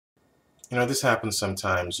This happens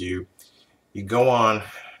sometimes. You go on,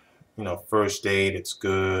 first date, it's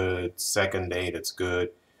good. Second date, it's good.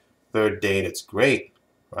 Third date, it's great,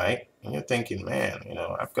 right? And you're thinking, man,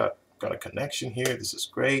 I've got a connection here. This is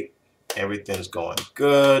great. Everything's going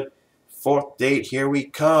good. Fourth date, here we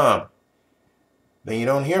come. Then you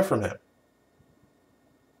don't hear from him.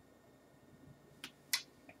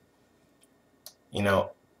 You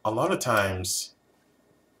know, a lot of times,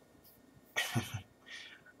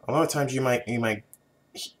 a lot of times you might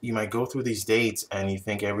go through these dates and you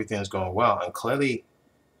think everything's going well, and clearly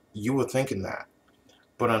you were thinking that.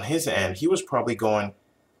 But on his end, he was probably going,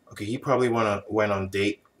 okay, he probably went on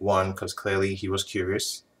date one because clearly he was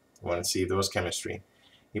curious. He wanted to see if there was chemistry.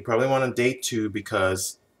 He probably went on date two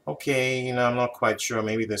because, okay, I'm not quite sure.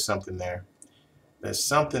 Maybe there's something there. There's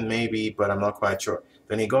something maybe, but I'm not quite sure.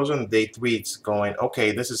 Then he goes on date three. It's going,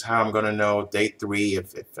 okay, this is how I'm going to know date three.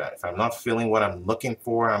 If I'm not feeling what I'm looking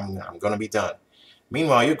for, I'm going to be done.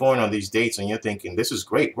 Meanwhile, you're going on these dates and you're thinking, this is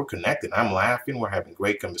great. We're connected. I'm laughing. We're having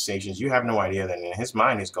great conversations. You have no idea that in his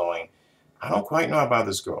mind he's going, I don't quite know about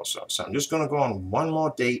this girl. So I'm just going to go on one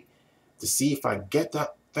more date to see if I get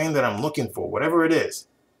that thing that I'm looking for, whatever it is.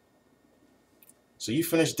 So you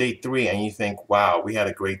finish date three and you think, wow, we had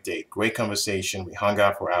a great date, great conversation. We hung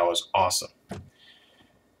out for hours. Awesome.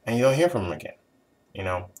 And you don't hear from him again. You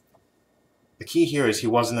know, the key here is he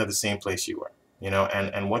wasn't at the same place you were.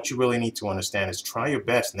 And what you really need to understand is try your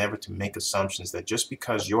best never to make assumptions that just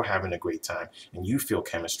because you're having a great time and you feel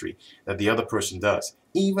chemistry, that the other person does,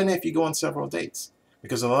 even if you go on several dates.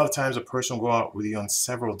 Because a lot of times a person will go out with you on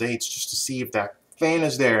several dates just to see if that fan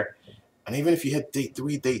is there. And even if you hit date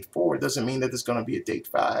three, date four, it doesn't mean that there's going to be a date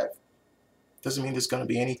five. It doesn't mean there's going to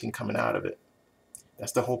be anything coming out of it.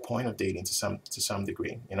 That's the whole point of dating to some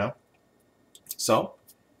degree, So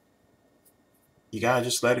you got to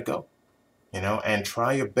just let it go. And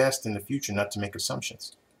try your best in the future not to make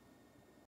assumptions.